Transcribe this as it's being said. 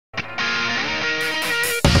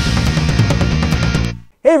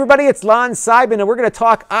Hey everybody, it's Lon.TV, and we're going to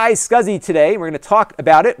talk iSCSI today. We're going to talk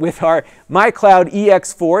about it with our My Cloud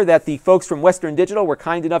EX4 that the folks from Western Digital were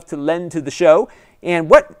kind enough to lend to the show. And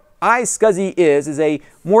what iSCSI is a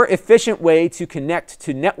more efficient way to connect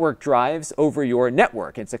to network drives over your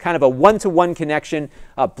network. It's a kind of a one-to-one connection,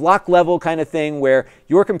 a block level kind of thing where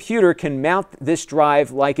your computer can mount this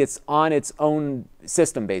drive like it's on its own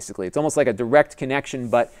system basically. It's almost like a direct connection,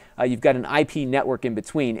 but you've got an IP network in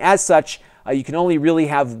between. As such, you can only really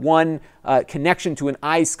have one connection to an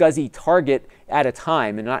iSCSI target at a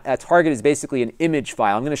time. And a target is basically an image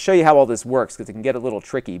file. I'm going to show you how all this works because it can get a little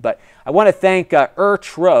tricky. But I want to thank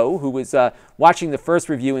Tro, who was watching the first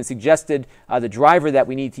review and suggested the driver that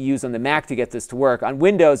we need to use on the Mac to get this to work. On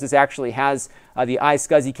Windows, this actually has the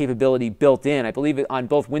iSCSI capability built in. I believe it on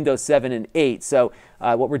both Windows 7 and 8. So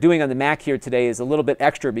what we're doing on the Mac here today is a little bit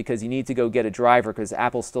extra because you need to go get a driver because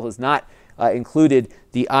Apple still has not included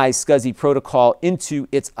the iSCSI protocol into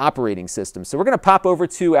its operating system. So we're going to pop over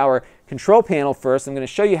to our control panel first. I'm going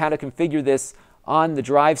to show you how to configure this on the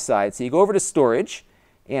drive side. So you go over to storage,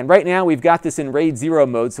 and right now we've got this in RAID 0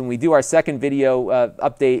 mode. So when we do our second video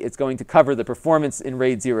update, it's going to cover the performance in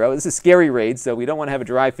RAID 0. This is scary RAID, so we don't want to have a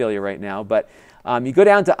drive failure right now. But you go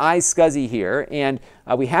down to iSCSI here, and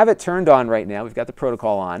we have it turned on right now. We've got the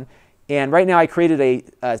protocol on. And right now I created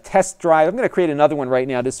a test drive. I'm going to create another one right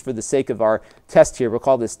now just for the sake of our test here. We'll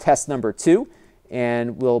call this test number 2.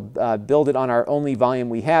 And we'll build it on our only volume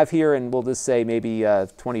we have here. And we'll just say maybe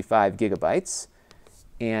 25 gigabytes.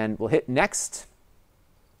 And we'll hit next.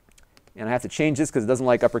 And I have to change this because it doesn't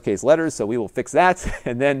like uppercase letters. So we will fix that.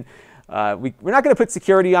 And then we're not going to put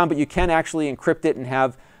security on, but you can actually encrypt it and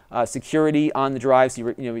have security on the drive.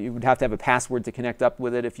 So you would have to have a password to connect up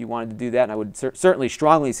with it if you wanted to do that. And I would certainly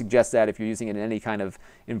strongly suggest that if you're using it in any kind of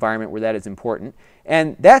environment where that is important.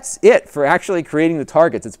 And that's it for actually creating the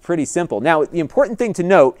targets. It's pretty simple. Now, the important thing to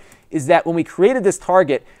note is that when we created this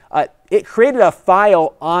target, it created a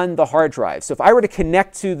file on the hard drive. So if I were to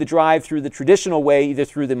connect to the drive through the traditional way, either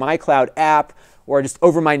through the My Cloud app or just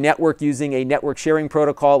over my network using a network sharing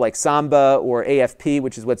protocol like Samba or AFP,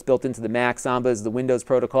 which is what's built into the Mac. Samba is the Windows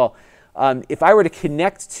protocol. If I were to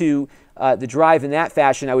connect to the drive in that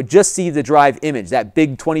fashion, I would just see the drive image, that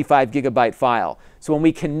big 25 gigabyte file. So when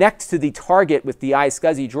we connect to the target with the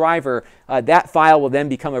iSCSI driver, that file will then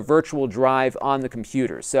become a virtual drive on the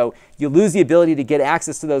computer. So you lose the ability to get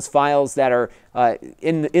access to those files that are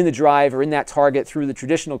in the drive or in that target through the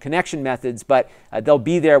traditional connection methods, but they'll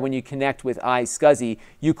be there when you connect with iSCSI.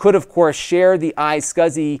 You could, of course, share the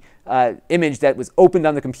iSCSI image that was opened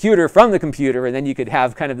on the computer from the computer, and then you could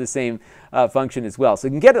have kind of the same function as well. So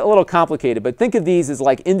it can get a little complicated, but think of these as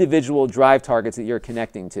like individual drive targets that you're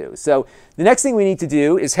connecting to. So the next thing we need to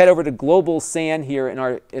do is head over to Global SAN here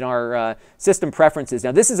in our system preferences.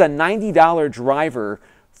 Now this is a $90 driver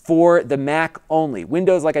for the Mac only.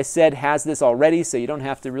 Windows, like I said, has this already, so you don't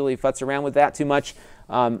have to really futz around with that too much.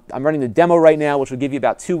 I'm running the demo right now, which will give you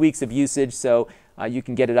about 2 weeks of usage, so you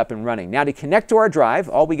can get it up and running. Now to connect to our drive,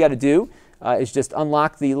 all we got to do is just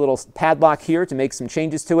unlock the little padlock here to make some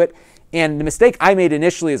changes to it. And the mistake I made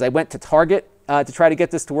initially is I went to Target to try to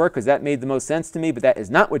get this to work because that made the most sense to me, but that is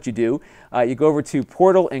not what you do. You go over to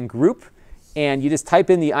Portal and Group, and you just type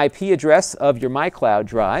in the IP address of your My Cloud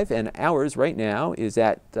drive, and ours right now is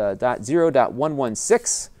at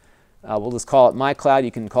 .0.116. We'll just call it My Cloud.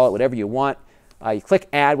 You can call it whatever you want. You click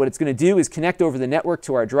Add. What it's going to do is connect over the network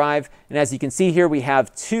to our drive, and as you can see here, we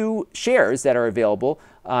have 2 shares that are available.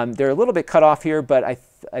 They're a little bit cut off here, but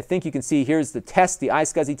I think you can see here's the test, the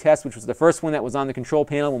iSCSI test, which was the first one that was on the control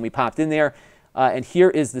panel when we popped in there. And here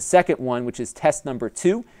is the second one, which is test number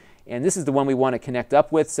 2. And this is the one we want to connect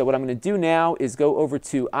up with. So what I'm going to do now is go over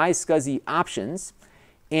to iSCSI options.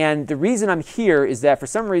 And the reason I'm here is that for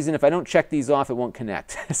some reason, if I don't check these off, it won't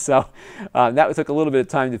connect. So that took a little bit of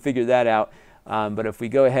time to figure that out. But if we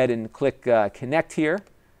go ahead and click connect here,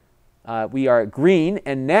 we are green.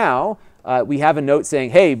 And now we have a note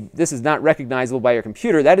saying, hey, this is not recognizable by your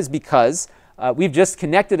computer. That is because we've just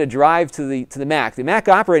connected a drive to the Mac. The Mac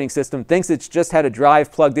operating system thinks it's just had a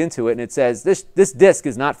drive plugged into it, and it says, this disk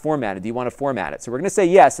is not formatted. Do you want to format it? So we're going to say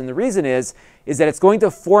yes, and the reason is that it's going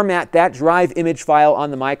to format that drive image file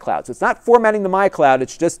on the My Cloud. So it's not formatting the My Cloud,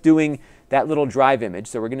 it's just doing that little drive image.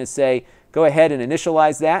 So we're going to say, go ahead and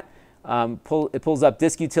initialize that. It pulls up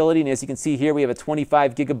disk utility, and as you can see here, we have a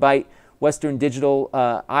 25 gigabyte Western Digital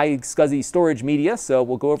iSCSI storage media. So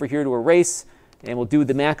we'll go over here to erase, and we'll do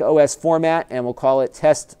the Mac OS format, and we'll call it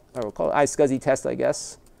test, or we'll call it iSCSI test, I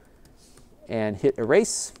guess, and hit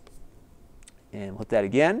erase, and we'll hit that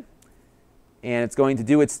again. and it's going to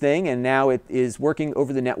do its thing, and now it is working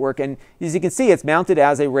over the network. And as you can see, it's mounted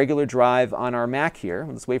as a regular drive on our Mac here.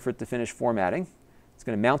 Let's wait for it to finish formatting. It's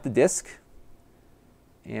going to mount the disk,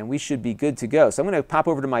 and we should be good to go. So I'm going to pop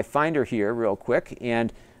over to my Finder here real quick,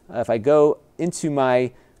 and if I go into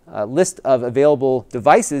my list of available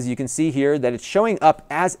devices, you can see here that it's showing up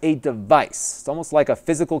as a device. It's almost like a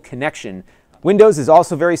physical connection. Windows is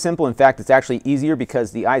also very simple. In fact, it's actually easier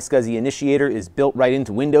because the iSCSI initiator is built right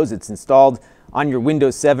into Windows. It's installed on your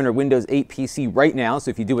Windows 7 or Windows 8 PC right now.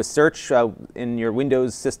 So if you do a search in your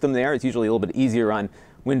Windows system there, it's usually a little bit easier on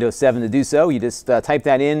Windows 7 to do so. You just type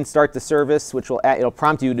that in, start the service, which it'll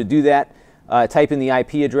prompt you to do that. Type in the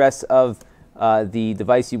IP address of the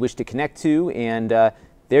device you wish to connect to, and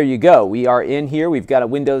there you go. We are in here. We've got a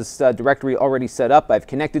Windows directory already set up. I've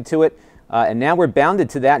connected to it. And now we're bounded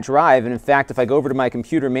to that drive. And in fact, if I go over to my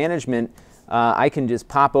computer management, I can just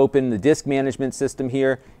pop open the disk management system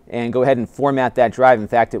here and go ahead and format that drive. In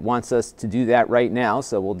fact, it wants us to do that right now.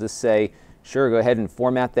 So we'll just say, sure, go ahead and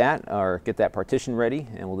format that, or get that partition ready.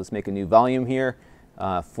 And we'll just make a new volume here.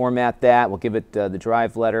 Format that. We'll give it the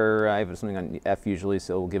drive letter. I have something on F usually,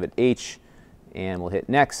 so we'll give it H. And we'll hit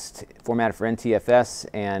next, format it for NTFS,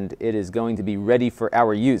 and it is going to be ready for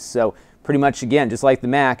our use. So pretty much, again, just like the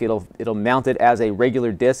Mac, it'll mount it as a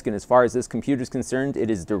regular disk, and as far as this computer is concerned, it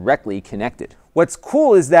is directly connected. What's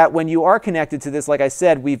cool is that when you are connected to this, like I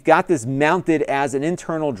said, we've got this mounted as an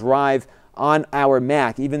internal drive on our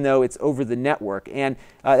Mac, even though it's over the network. And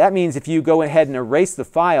that means if you go ahead and erase the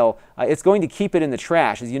file, it's going to keep it in the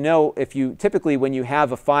trash. As you know, typically when you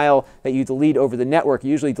have a file that you delete over the network, it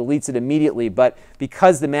usually deletes it immediately. But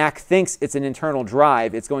because the Mac thinks it's an internal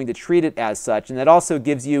drive, it's going to treat it as such. And that also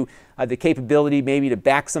gives you the capability maybe to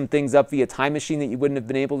back some things up via Time Machine that you wouldn't have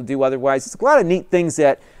been able to do otherwise. It's a lot of neat things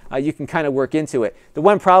that you can kind of work into it. The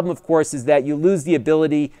one problem, of course, is that you lose the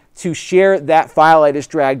ability to share that file I just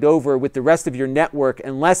dragged over with the rest of your network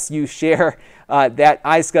unless you share that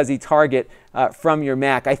iSCSI target from your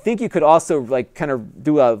Mac. I think you could also kind of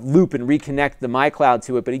do a loop and reconnect the My Cloud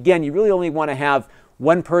to it, but again, you really only want to have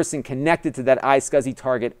one person connected to that iSCSI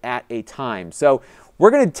target at a time. So we're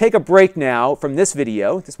going to take a break now from this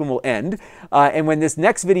video. This one will end. And when this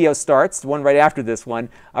next video starts, the one right after this one,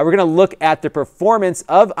 we're going to look at the performance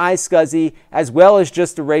of iSCSI as well as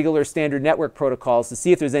just the regular standard network protocols to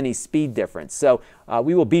see if there's any speed difference. So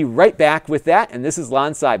we will be right back with that. And this is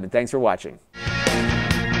Lon Seidman. Thanks for watching.